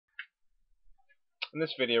In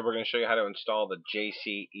this video, we're going to show you how to install the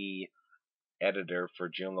JCE Editor for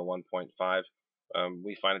Joomla 1.5.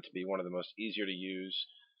 We find it to be one of the most easier to use,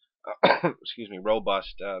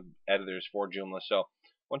 robust editors for Joomla. So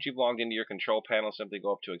once you've logged into your control panel, simply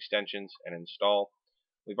go up to Extensions and Install.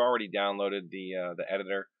 We've already downloaded the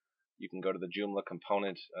editor. You can go to the Joomla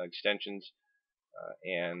component extensions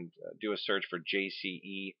and do a search for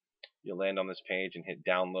JCE. You'll land on this page and hit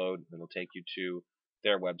Download. It'll take you to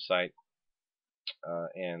their website.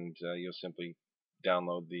 And you'll simply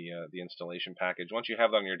download the installation package. Once you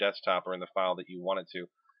have it on your desktop or in the file that you want it to,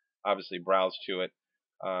 obviously browse to it,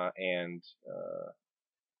 and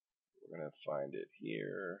we're going to find it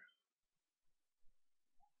here.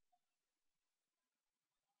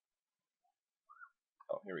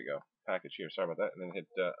 Oh, here we go. Package here. Sorry about that. And then hit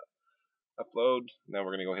Upload. Now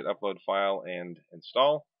we're going to go hit Upload File and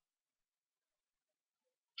Install.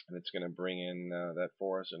 And it's going to bring in that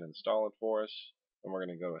for us and install it for us. And we're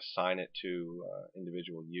going to go assign it to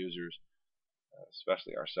individual users,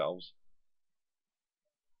 especially ourselves.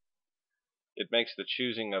 It makes the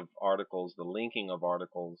choosing of articles, the linking of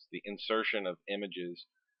articles, the insertion of images,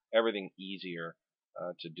 everything easier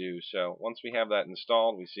to do. So once we have that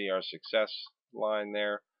installed, we see our success line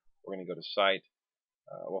there. We're going to go to Site.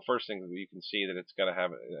 Well, first thing, you can see that it's got to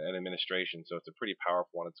have an administration, so it's a pretty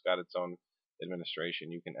powerful one. It's got its own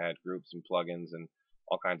administration. You can add groups and plugins and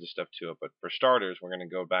all kinds of stuff to it. But for starters, we're going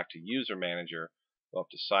to go back to User Manager, go up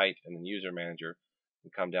to Site and then User Manager,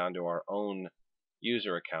 and come down to our own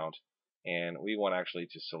user account. And we want actually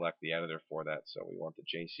to select the editor for that. So we want the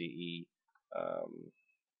JCE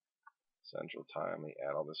Central Time. We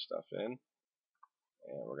add all this stuff in,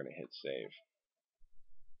 and we're going to hit Save.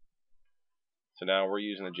 So now we're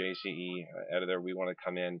using the JCE editor. We want to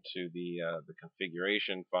come into the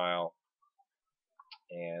configuration file,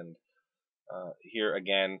 and here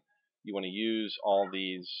again, you want to use all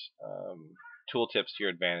these tooltips to your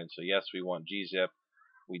advantage. So yes, we want gzip.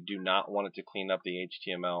 We do not want it to clean up the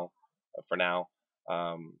HTML for now.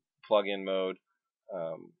 Plugin mode.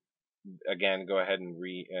 Again, go ahead and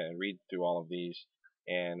read through all of these,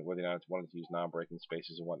 and whether or not it's wanted to use non-breaking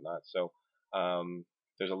spaces and whatnot. So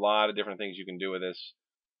there's a lot of different things you can do with this.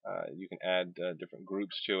 You can add different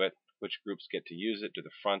groups to it. Which groups get to use it? Do the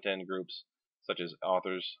front-end groups, such as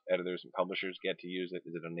authors, editors, and publishers, get to use it?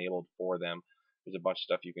 Is it enabled for them? There's a bunch of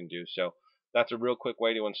stuff you can do. So that's a real quick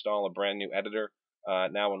way to install a brand new editor.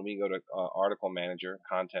 Now when we go to Article Manager,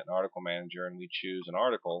 Content and Article Manager, and we choose an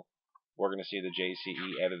article, we're going to see the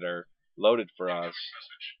JCE editor loaded for us,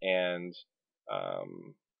 and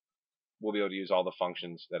we'll be able to use all the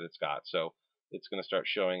functions that it's got. So it's going to start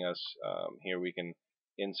showing us here we can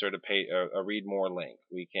insert a read more link.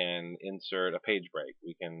 We can insert a page break.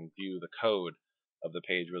 We can view the code of the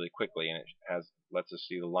page really quickly, and it lets us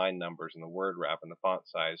see the line numbers and the word wrap and the font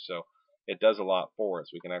size. So it does a lot for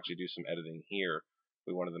us. We can actually do some editing here. If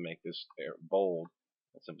we wanted to make this bold,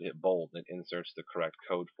 simply hit bold, and it inserts the correct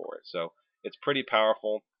code for it. So it's pretty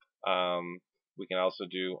powerful. We can also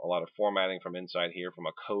do a lot of formatting from inside here from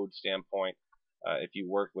a code standpoint. If you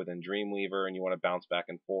work within Dreamweaver and you want to bounce back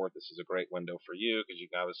and forth, this is a great window for you, because you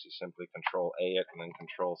can obviously simply Control-A it and then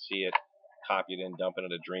Control-C it, copy it in, dump it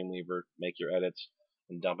into Dreamweaver, make your edits,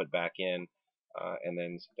 and dump it back in. And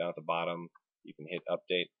then down at the bottom, you can hit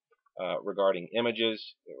Update. Regarding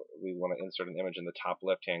images, we want to insert an image in the top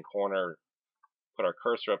left-hand corner. Put our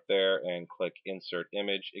cursor up there and click Insert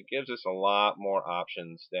Image. It gives us a lot more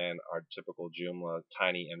options than our typical Joomla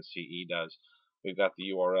Tiny MCE does. We've got the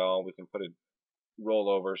URL. We can put in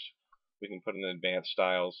rollovers. We can put in advanced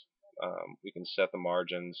styles. We can set the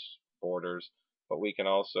margins, borders, but we can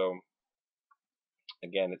also,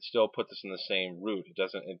 again, it still puts us in the same root.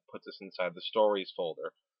 It puts us inside the Stories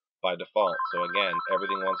folder by default. So again,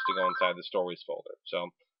 everything wants to go inside the Stories folder. So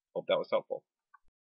hope that was helpful.